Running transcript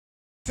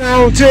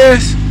Sound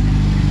test,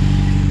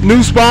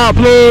 new spark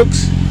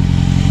plugs.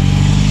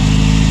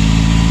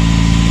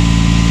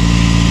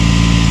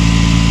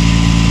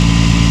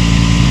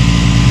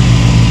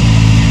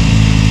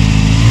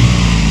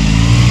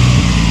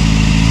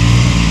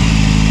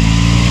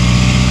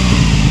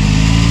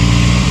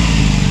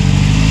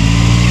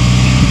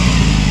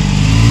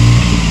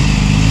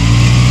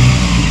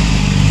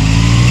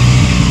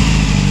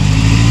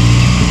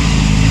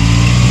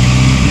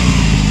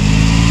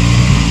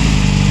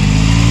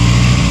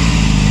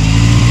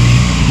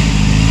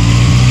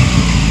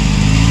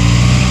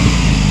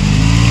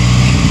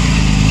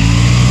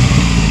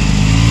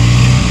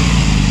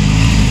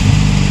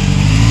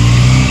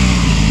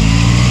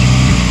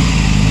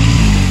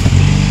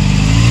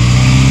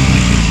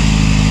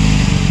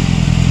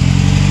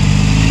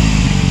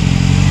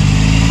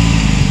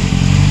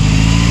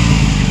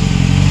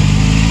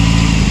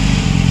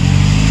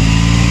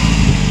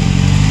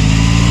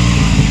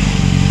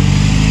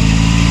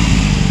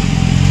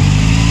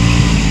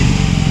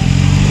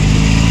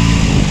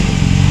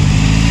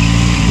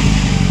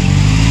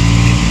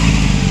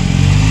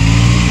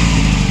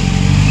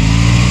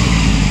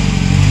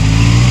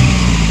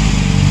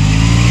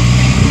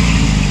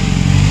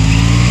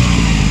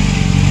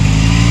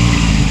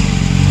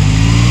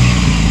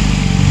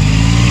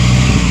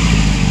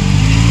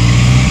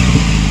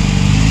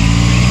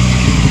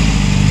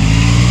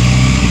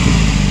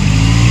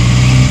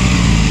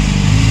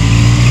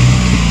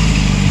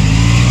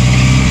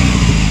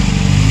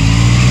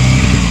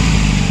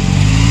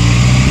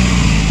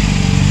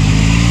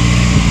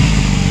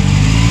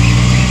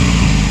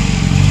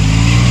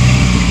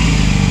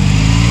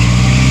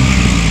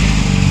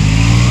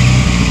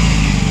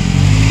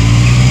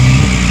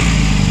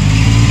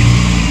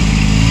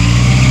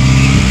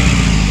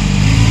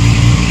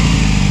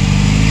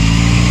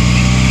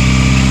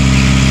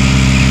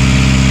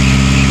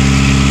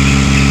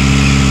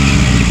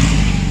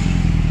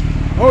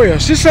 Oh yeah,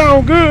 she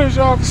sound good, as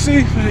y'all can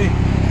see for the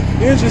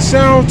engine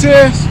sound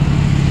test.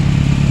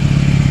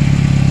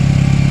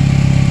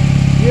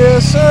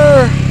 Yes,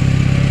 sir.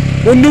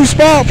 The new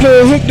spark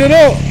plug hooked it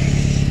up.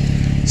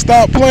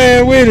 Stop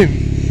playing with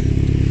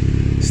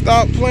him.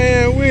 Stop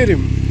playing with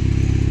him.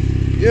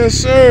 Yes,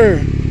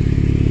 sir.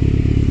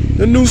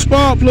 The new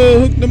spark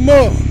plug hooked him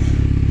up.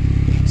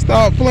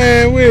 Stop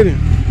playing with him.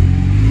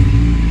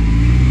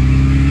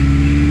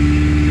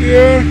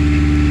 Yeah.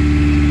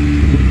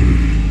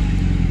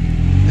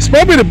 It's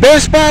probably the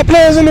best spark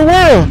plugs in the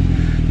world.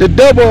 The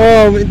double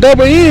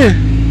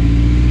N.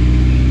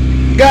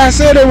 Guy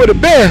said they were the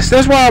best.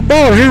 That's why I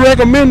bought them. He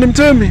recommended them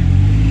to me.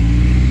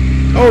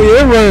 Oh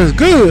yeah, it runs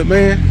good,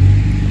 man.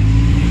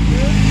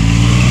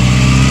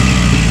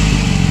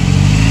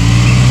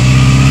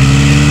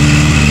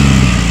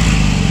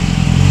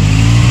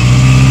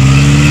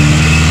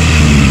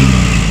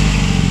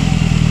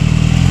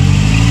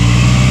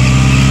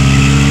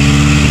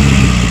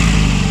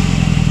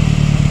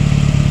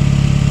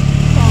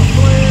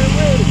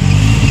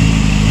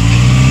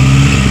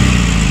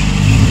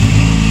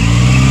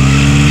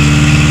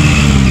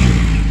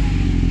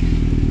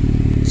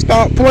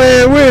 Stop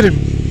playing with him.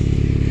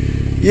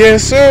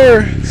 Yes,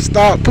 sir.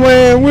 Stop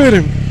playing with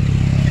him.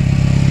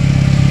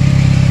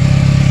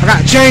 I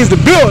got to change the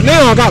build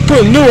now. I got to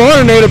put a new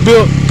alternator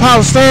built,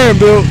 power steering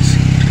belts.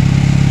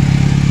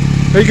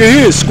 You can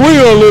hear it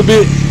squeal a little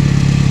bit.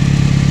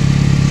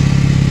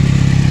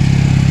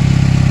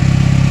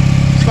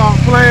 Stop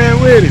playing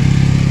with him.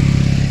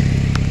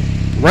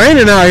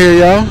 Raining out here,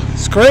 y'all.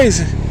 It's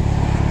crazy.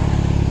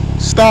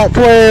 Stop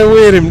playing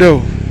with him,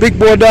 though. Big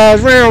boy Dodge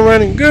Ram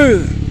running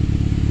good.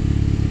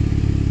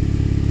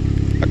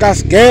 I got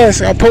some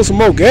gas. I put some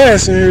more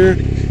gas in here.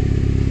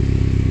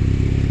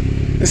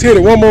 Let's hit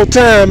it one more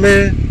time,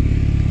 man.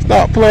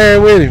 Stop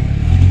playing with him.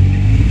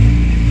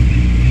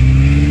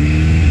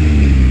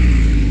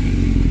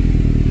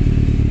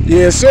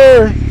 Yes,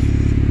 sir.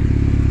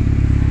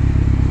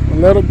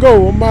 Let her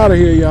go. I'm out of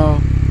here, y'all.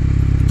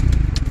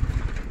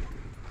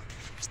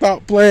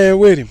 Stop playing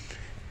with him.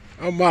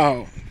 I'm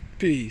out.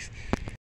 Peace.